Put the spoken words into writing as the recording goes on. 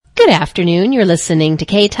afternoon. You're listening to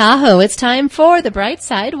K Tahoe. It's time for The Bright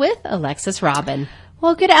Side with Alexis Robin.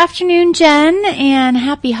 Well, good afternoon, Jen, and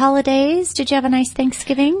happy holidays. Did you have a nice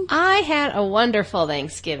Thanksgiving? I had a wonderful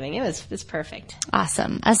Thanksgiving. It was perfect.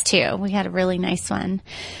 Awesome. Us too. We had a really nice one.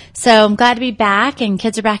 So I'm glad to be back, and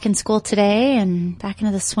kids are back in school today and back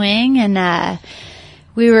into the swing. And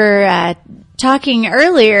we were talking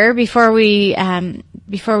earlier before we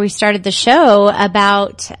started the show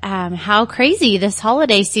about how crazy this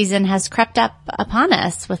holiday season has crept up upon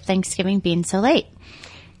us with Thanksgiving being so late.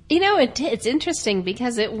 You know, it's interesting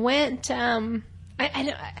because it went, I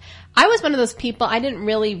was one of those people, I didn't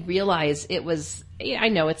really realize it was, I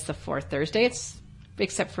know it's the fourth Thursday,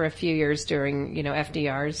 except for a few years during,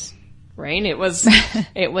 FDR's reign, it was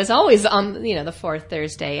always on, the fourth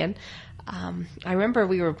Thursday. And I remember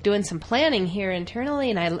we were doing some planning here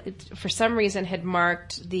internally, and I, for some reason, had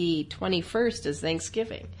marked the 21st as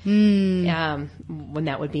Thanksgiving, when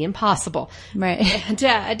that would be impossible. Right. And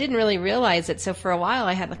I didn't really realize it, so for a while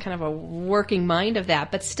I had kind of a working mind of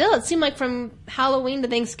that. But still, it seemed like from Halloween to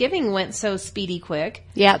Thanksgiving went so speedy quick.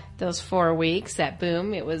 Yep. Those 4 weeks, that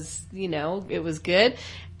boom, it was, it was good.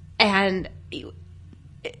 And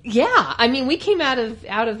yeah, I mean, we came out of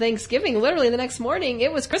Thanksgiving literally the next morning.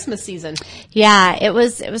 It was Christmas season. Yeah, it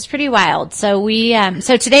was pretty wild. So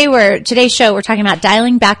today's show we're talking about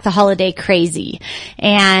dialing back the holiday crazy,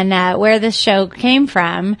 and where this show came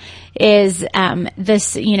from is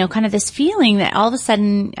this kind of this feeling that all of a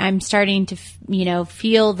sudden I'm starting to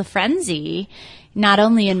feel the frenzy. Not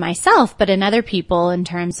only in myself, but in other people in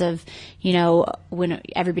terms of, when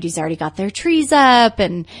everybody's already got their trees up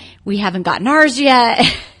and we haven't gotten ours yet.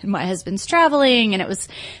 My husband's traveling, and it was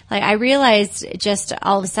like, I realized just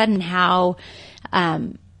all of a sudden how,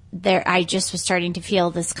 I just was starting to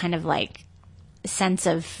feel this kind of like sense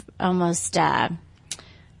of almost,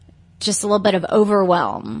 just a little bit of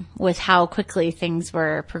overwhelm with how quickly things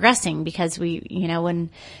were progressing, because we, when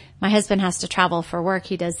my husband has to travel for work,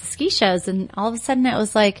 he does the ski shows, and all of a sudden it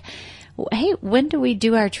was like, hey, when do we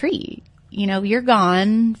do our tree? You're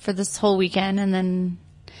gone for this whole weekend, and then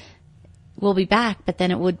we'll be back, but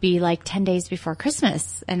then it would be like 10 days before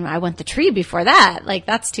Christmas, and I want the tree before that. Like,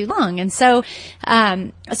 that's too long. And so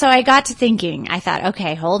I got to thinking, I thought,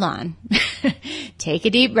 okay, hold on. Take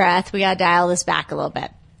a deep breath. We got to dial this back a little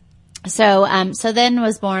bit. So then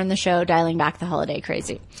was born the show Dialing Back the Holiday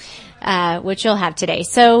Crazy, which you'll have today.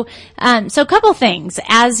 So a couple things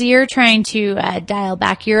as you're trying to dial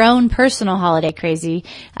back your own personal holiday crazy.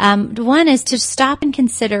 One is to stop and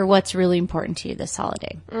consider what's really important to you this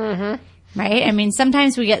holiday. Mm-hmm. Right? I mean,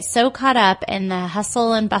 sometimes we get so caught up in the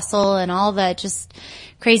hustle and bustle and all the just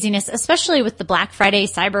craziness, especially with the Black Friday,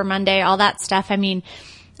 Cyber Monday, all that stuff. I mean,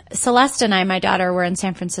 Celeste and I, my daughter, were in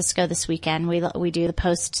San Francisco this weekend. We do the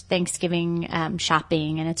post-Thanksgiving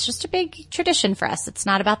shopping, and it's just a big tradition for us. It's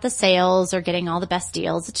not about the sales or getting all the best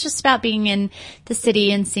deals. It's just about being in the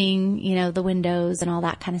city and seeing, the windows and all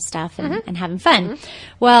that kind of stuff, and having fun. Mm-hmm.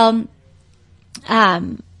 Well,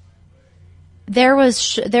 there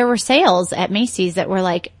were sales at Macy's that were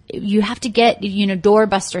like, you have to get,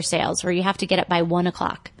 doorbuster sales, where you have to get it by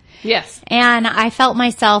 1:00. Yes. And I felt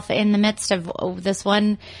myself in the midst of this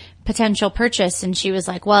one potential purchase, and she was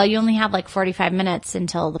like, well, you only have like 45 minutes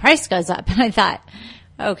until the price goes up. And I thought,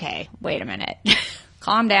 okay, wait a minute.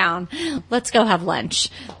 Calm down. Let's go have lunch.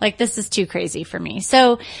 Like, this is too crazy for me.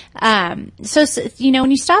 So, when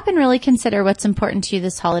you stop and really consider what's important to you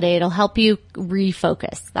this holiday, it'll help you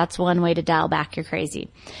refocus. That's one way to dial back your crazy.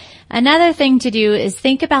 Another thing to do is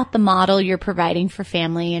think about the model you're providing for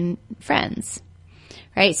family and friends.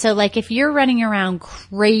 Right? So like, if you're running around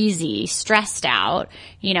crazy, stressed out,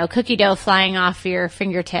 cookie dough flying off your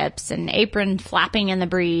fingertips and apron flapping in the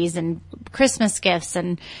breeze and Christmas gifts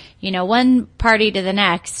and, one party to the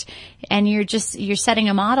next, and you're setting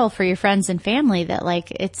a model for your friends and family that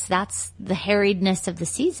that's the harriedness of the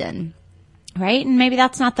season. Right? And maybe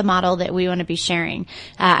that's not the model that we want to be sharing.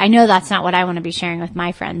 I know that's not what I want to be sharing with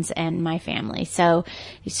my friends and my family. So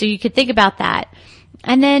you could think about that.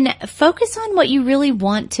 And then focus on what you really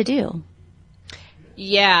want to do.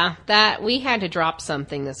 Yeah, that we had to drop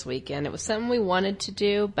something this weekend. It was something we wanted to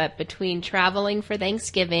do, but between traveling for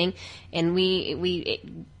Thanksgiving and we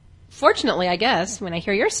fortunately, I guess, when I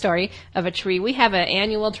hear your story of a tree, we have an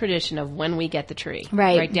annual tradition of when we get the tree.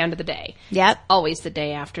 Right down to the day. Yep. Always the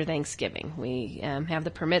day after Thanksgiving. We have the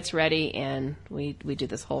permits ready, and we do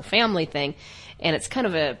this whole family thing. And it's kind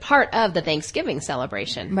of a part of the Thanksgiving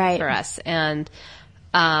celebration for us. And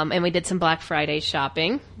we did some Black Friday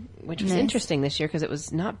shopping. which was interesting this year because it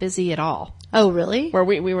was not busy at all. Oh, really? Where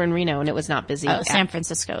we were in Reno and it was not busy. Oh, San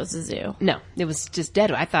Francisco is a zoo. No, it was just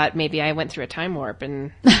dead. I thought maybe I went through a time warp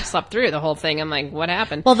and slept through the whole thing. I'm like, what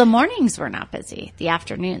happened? Well, the mornings were not busy. The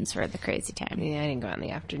afternoons were the crazy time. Yeah, I didn't go out in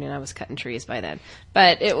the afternoon. I was cutting trees by then.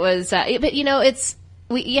 But it was, but you know,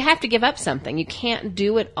 you have to give up something. You can't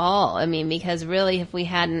do it all. I mean, because really, if we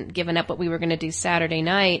hadn't given up what we were going to do Saturday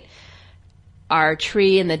night, our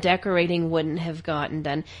tree and the decorating wouldn't have gotten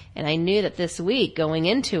done. And I knew that this week, going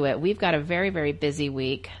into it, we've got a very, very busy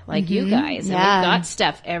week, like you guys. And we've got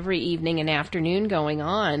stuff every evening and afternoon going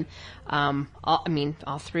on.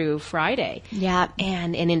 All through Friday. Yeah.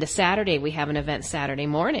 And into Saturday, we have an event Saturday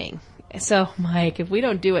morning. So, Mike, if we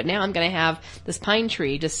don't do it now, I'm going to have this pine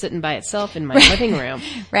tree just sitting by itself in my living room.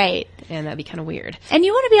 Right. And that'd be kind of weird. And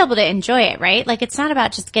you want to be able to enjoy it, right? Like, it's not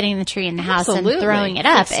about just getting the tree in the house and throwing it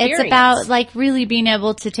up. It's about, like, really being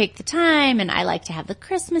able to take the time. And I like to have the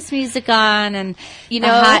Christmas music on and, the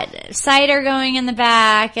hot cider going in the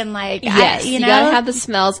back. And, like, yes, you got to have the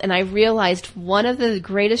smells. And I realized one of the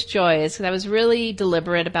greatest joys, because I was really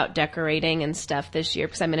deliberate about decorating and stuff this year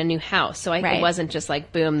because I'm in a new house. So it wasn't just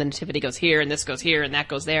like, boom, the nativity goes here and this goes here and that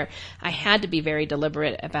goes there. I had to be very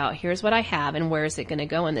deliberate about here's what I have and where is it going to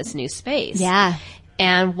go in this new space. Yeah.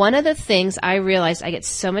 And one of the things I realized I get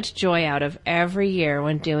so much joy out of every year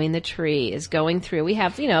when doing the tree is going through, we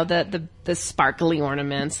have, the sparkly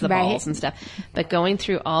ornaments, the balls and stuff, but going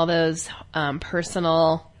through all those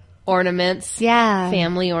personal ornaments,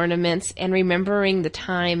 family ornaments, and remembering the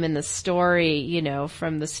time and the story,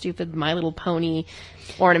 from the stupid My Little Pony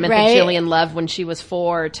ornament that Jillian loved when she was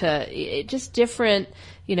 4 to just different,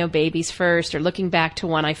 babies first, or looking back to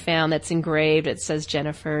one I found that's engraved. It says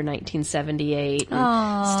Jennifer 1978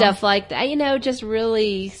 and stuff like that, just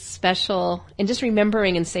really special. And just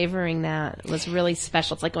remembering and savoring that was really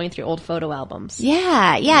special. It's like going through old photo albums.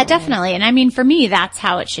 Yeah, definitely. And I mean, for me, that's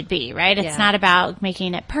how it should be, right? It's not about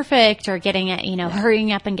making it perfect or getting it,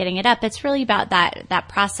 hurrying up and getting it up. It's really about that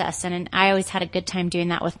process. And I always had a good time doing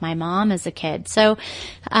that with my mom as a kid. So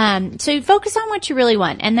you focus on what you really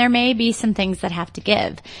want. And there may be some things that have to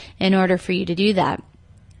give in order for you to do that.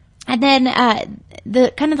 And then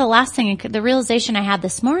the last thing, the realization I had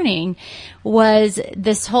this morning was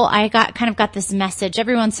this whole, I got this message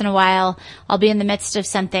every once in a while. I'll be in the midst of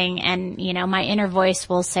something and, my inner voice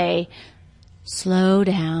will say, slow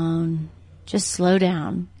down, just slow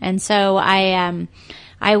down. And so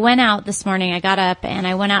I went out this morning, I got up and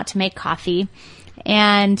I went out to make coffee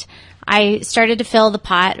and I started to fill the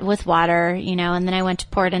pot with water, and then I went to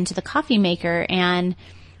pour it into the coffee maker, and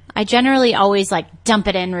I generally always dump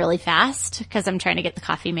it in really fast because I'm trying to get the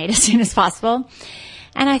coffee made as soon as possible.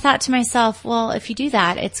 And I thought to myself, well, if you do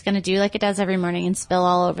that, it's going to do like it does every morning and spill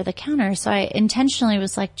all over the counter. So I intentionally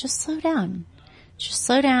was like, just slow down. Just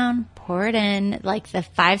slow down, pour it in. Like the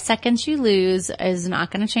 5 seconds you lose is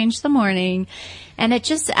not going to change the morning. And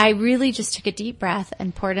I really just took a deep breath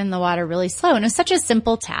and poured in the water really slow. And it was such a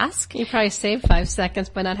simple task. You probably saved 5 seconds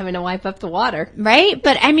by not having to wipe up the water. Right?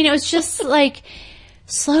 But I mean, it was just like,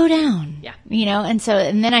 slow down. Yeah. And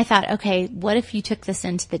then I thought, okay, what if you took this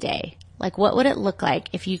into the day? Like, what would it look like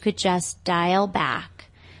if you could just dial back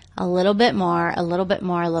a little bit more, a little bit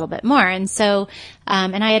more, a little bit more? And so,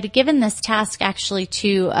 and I had given this task actually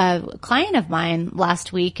to a client of mine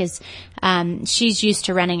last week she's used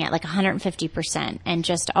to running at 150% and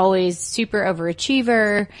just always super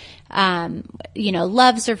overachiever,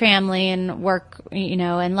 loves her family and work,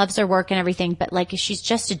 and loves her work and everything, but she's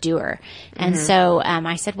just a doer. And so,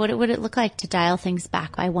 I said, what would it look like to dial things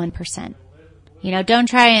back by 1%? Don't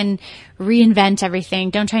try and reinvent everything.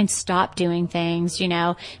 Don't try and stop doing things,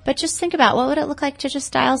 but just think about what would it look like to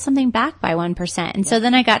just dial something back by 1%. And so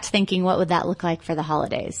then I got to thinking, what would that look like for the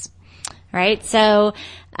holidays? Right. So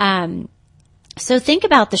think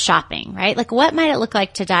about the shopping, right? What might it look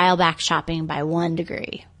like to dial back shopping by 1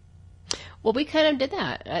 degree? Well, we kind of did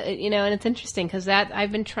that, and it's interesting because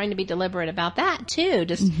I've been trying to be deliberate about that too.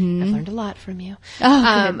 Just, I've learned a lot from you.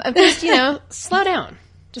 Just, slow down.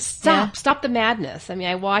 Just stop the madness. I mean,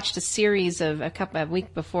 I watched a series of a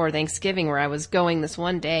week before Thanksgiving where I was going this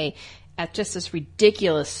one day at just this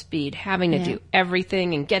ridiculous speed, having to do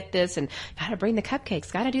everything and get this and gotta bring the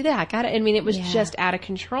cupcakes, gotta do that, it was just out of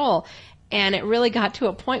control. And it really got to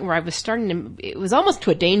a point where I was it was almost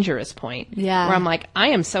to a dangerous point. Yeah. Where I'm like,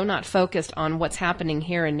 I am so not focused on what's happening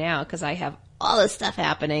here and now because I have all this stuff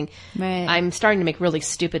happening. Right. I'm starting to make really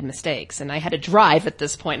stupid mistakes. And I had to drive at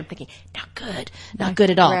this point. I'm thinking, not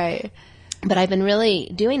good at all. Right. But I've been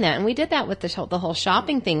really doing that. And we did that with the whole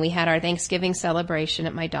shopping thing. We had our Thanksgiving celebration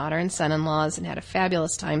at my daughter and son-in-law's and had a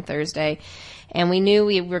fabulous time Thursday. And we knew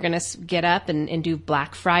we were going to get up and do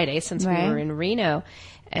Black Friday since we were in Reno.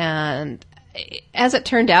 And as it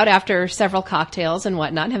turned out, after several cocktails and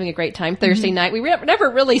whatnot, having a great time Thursday night, we never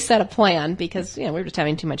really set a plan because, we were just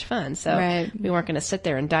having too much fun. So we weren't going to sit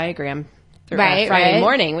there and diagram Friday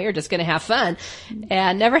morning. We were just going to have fun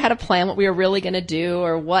and never had a plan what we were really going to do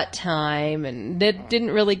or what time, and it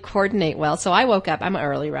didn't really coordinate well. So I woke up, I'm an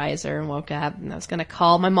early riser, and woke up and I was going to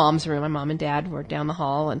call my mom's room. My mom and dad were down the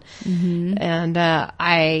hall, and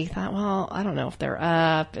I thought, well, I don't know if they're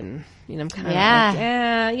up, and I'm kind of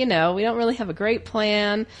like, we don't really have a great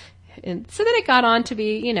plan. And so then it got on to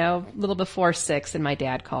be, a little before 6, and my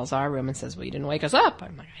dad calls our room and says, well, you didn't wake us up.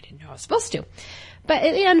 I'm like, I didn't know I was supposed to. But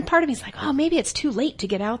and part of me is like, oh, maybe it's too late to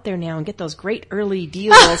get out there now and get those great early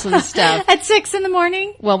deals and stuff. At 6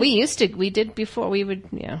 a.m? Well, we did before. We've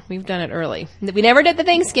done it early. We never did the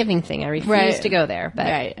Thanksgiving thing. I refused to go there.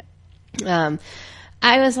 But,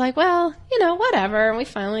 I was like, well, whatever. And we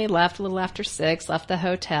finally left a little after 6, left the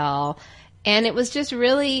hotel. And it was just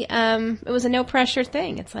really, it was a no pressure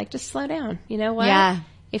thing. It's like, just slow down. You know what? Yeah.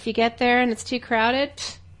 If you get there and it's too crowded,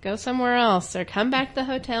 go somewhere else, or come back to the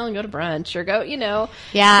hotel and go to brunch, or go,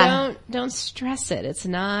 don't stress it. It's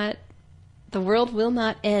not, the world will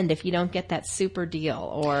not end if you don't get that super deal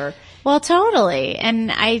or. Well, totally.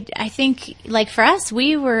 And I think, like, for us,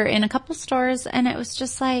 we were in a couple stores and it was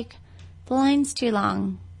just like, the line's too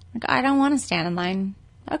long. Like, I don't want to stand in line.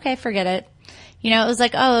 Okay, forget it. It was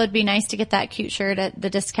like, oh, it'd be nice to get that cute shirt at the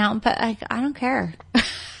discount, but I don't care.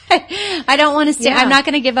 I don't want to stand. I'm not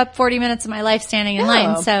going to give up 40 minutes of my life standing in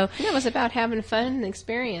line. So it was about having fun and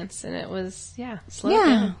experience, and it was slow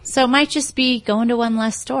down. So it might just be going to one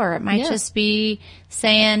less store. It might just be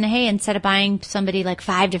saying, hey, instead of buying somebody like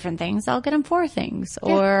 5 different things, I'll get them 4 things,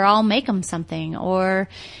 or I'll make them something, or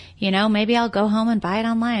maybe I'll go home and buy it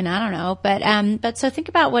online. I don't know, but so think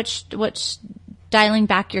about what dialing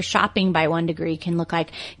back your shopping by 1 degree can look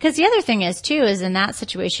like. Because the other thing is too, is in that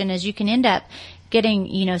situation is you can end up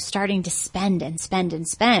getting, starting to spend and spend and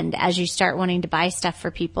spend as you start wanting to buy stuff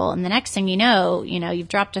for people. And the next thing you've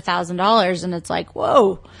dropped $1,000 and it's like,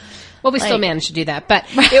 whoa. Well, we still managed to do that, but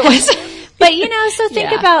it was,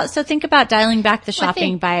 but think about dialing back the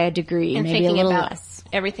shopping by a degree, and maybe a little about less.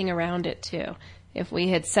 Everything around it too. If we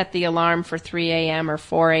had set the alarm for 3 a.m. or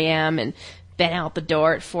 4 a.m. and been out the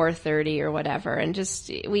door at 4:30 or whatever, and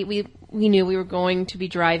just we knew we were going to be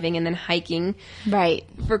driving and then hiking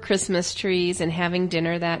for Christmas trees and having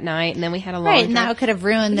dinner that night, and then we had a long drive. And that could have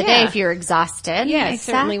ruined the day if you're exhausted. Yeah, exactly. It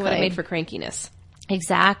certainly would have made for crankiness.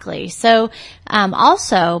 Exactly. So,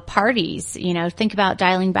 also parties, think about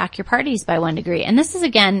dialing back your parties by 1 degree. And this is,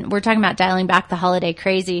 again, we're talking about dialing back the holiday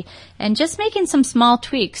crazy and just making some small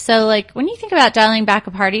tweaks. So, like, when you think about dialing back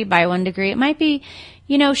a party by 1 degree, it might be,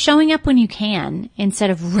 showing up when you can instead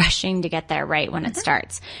of rushing to get there right when it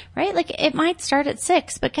starts, right? Like, it might start at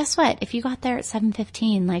 6, but guess what? If you got there at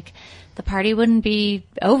 7:15, like, the party wouldn't be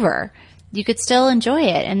over. You could still enjoy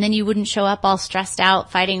it, and then you wouldn't show up all stressed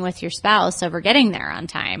out fighting with your spouse over getting there on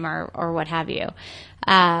time or what have you.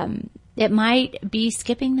 It might be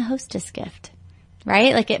skipping the hostess gift,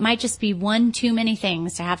 right? Like, it might just be one too many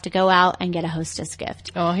things to have to go out and get a hostess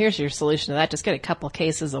gift. Oh, here's your solution to that. Just get a couple of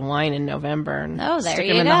cases of wine in November and stick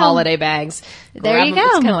them in the holiday bags. There you go.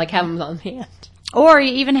 It's kind of like having them on hand. Or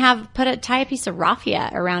you even tie a piece of raffia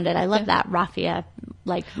around it. I love that raffia.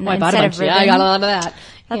 Like, I bought a bunch. I got a lot of that.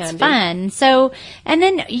 That's fun. So, and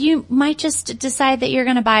then you might just decide that you're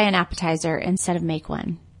going to buy an appetizer instead of make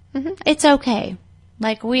one. Mm-hmm. It's okay.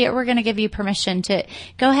 Like, we're going to give you permission to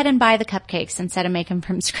go ahead and buy the cupcakes instead of make them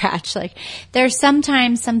from scratch. Like, there's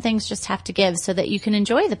sometimes some things just have to give so that you can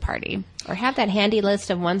enjoy the party. Or have that handy list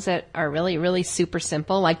of ones that are really, really super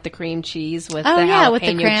simple, like the cream cheese with the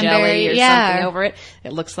jalapeno jelly or something over it.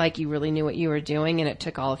 It looks like you really knew what you were doing, and it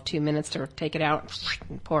took all of 2 minutes to take it out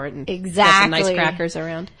and pour it and put some nice crackers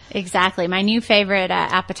around. Exactly. My new favorite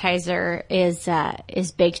appetizer is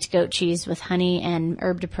baked goat cheese with honey and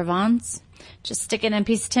herbe de Provence. Just stick it in a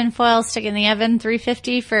piece of tin foil, stick it in the oven,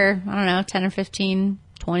 350 for, 10 or 15,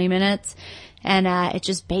 20 minutes. And it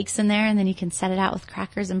just bakes in there, and then you can set it out with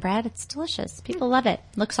crackers and bread. It's delicious. People love it.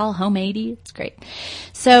 Looks all homemadey. It's great.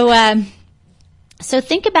 So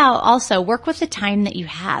think about also work with the time that you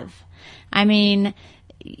have. I mean,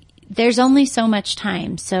 there's only so much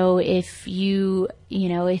time. So if you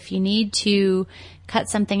need to cut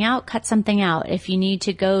something out, cut something out. If you need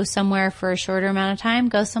to go somewhere for a shorter amount of time,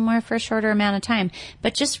 go somewhere for a shorter amount of time.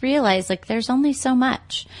 But just realize, like, there's only so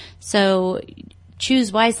much. So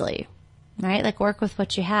choose wisely, right? Like, work with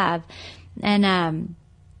what you have. And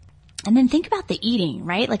then think about the eating,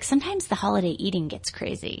 right? Like sometimes the holiday eating gets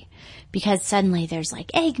crazy because suddenly there's like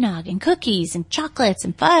eggnog and cookies and chocolates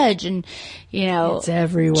and fudge and, it's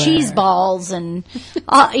everywhere. Cheese balls and,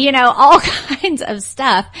 all kinds of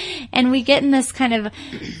stuff. And we get in this kind of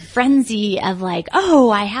frenzy of like, oh,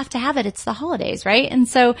 I have to have it. It's the holidays, right? And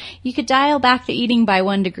so you could dial back the eating by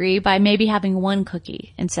 1 degree by maybe having 1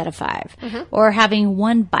 cookie instead of 5 or having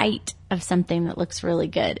 1 bite of something that looks really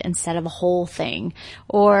good instead of a whole thing,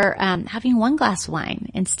 or having 1 glass of wine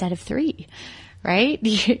instead of 3, right?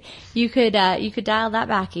 You could dial that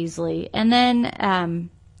back easily. And then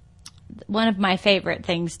one of my favorite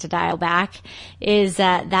things to dial back is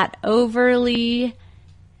that overly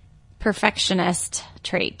perfectionist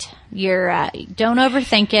trait. Don't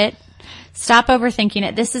overthink it. Stop overthinking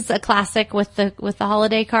it. This is a classic with the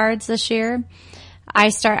holiday cards this year.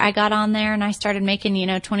 I got on there and I started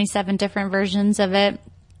making, 27 different versions of it.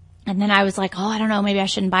 And then I was like, oh, I don't know, maybe I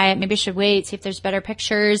shouldn't buy it. Maybe I should wait, see if there's better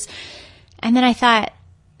pictures. And then I thought,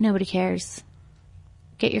 nobody cares.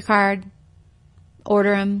 Get your card,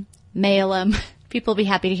 order them, mail them. People will be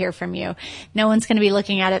happy to hear from you. No one's going to be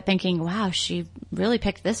looking at it thinking, wow, she really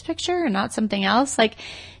picked this picture and not something else. Like,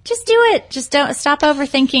 just do it. Just don't stop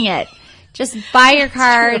overthinking it. Just buy your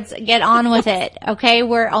cards, get on with it. Okay.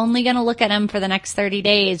 We're only going to look at them for the next 30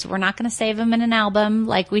 days. We're not going to save them in an album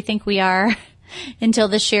like we think we are until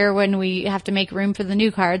this year when we have to make room for the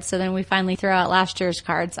new cards. So then we finally throw out last year's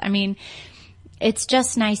cards. I mean, it's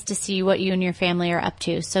just nice to see what you and your family are up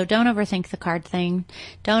to. So don't overthink the card thing.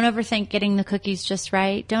 Don't overthink getting the cookies just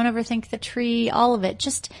right. Don't overthink the tree, all of it.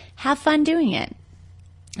 Just have fun doing it.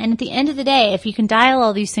 And at the end of the day, if you can dial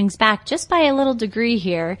all these things back just by a little degree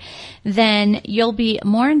here, then you'll be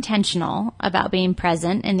more intentional about being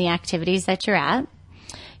present in the activities that you're at.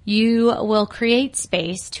 You will create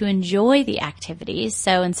space to enjoy the activities.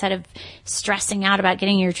 So instead of stressing out about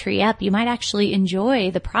getting your tree up, you might actually enjoy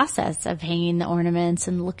the process of hanging the ornaments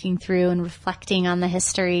and looking through and reflecting on the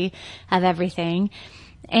history of everything.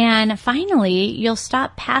 And finally, you'll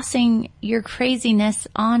stop passing your craziness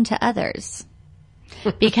on to others.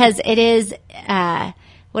 Because it is,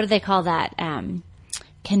 what do they call that?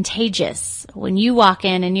 Contagious. When you walk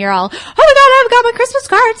in and you're all, oh my God, I haven't got my Christmas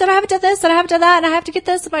cards and I haven't done this and I haven't done that and I have to get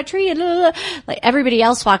this in my tree and blah, blah, blah. Like everybody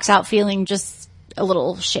else walks out feeling just a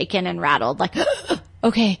little shaken and rattled, like,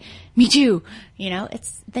 okay, me too.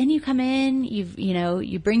 Then you come in,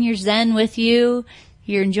 you bring your Zen with you.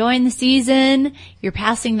 You're enjoying the season. You're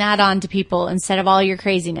passing that on to people instead of all your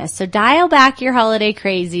craziness. So dial back your holiday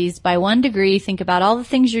crazies by 1 degree. Think about all the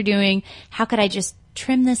things you're doing. How could I just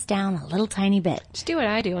trim this down a little tiny bit? Just do what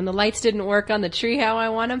I do. When the lights didn't work on the tree how I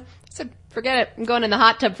want them, I said, forget it. I'm going in the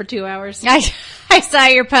hot tub for 2 hours. I saw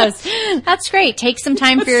your post. That's great. Take some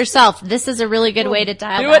time for yourself. This is a really good way to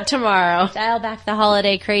dial back. Do it tomorrow. Dial back the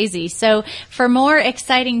holiday crazy. So for more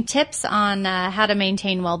exciting tips on how to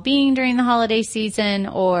maintain well-being during the holiday season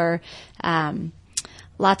or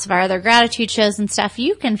lots of our other gratitude shows and stuff,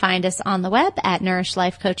 you can find us on the web at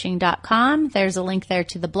nourishlifecoaching.com. There's a link there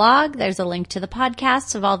to the blog. There's a link to the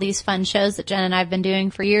podcasts of all these fun shows that Jen and I have been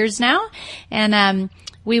doing for years now. And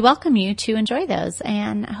we welcome you to enjoy those,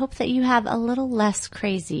 and I hope that you have a little less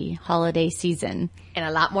crazy holiday season. And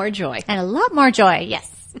a lot more joy. And a lot more joy, yes.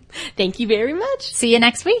 Thank you very much. See you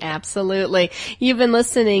next week. Absolutely. You've been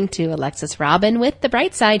listening to Alexis Robin with The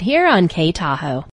Bright Side here on K Tahoe.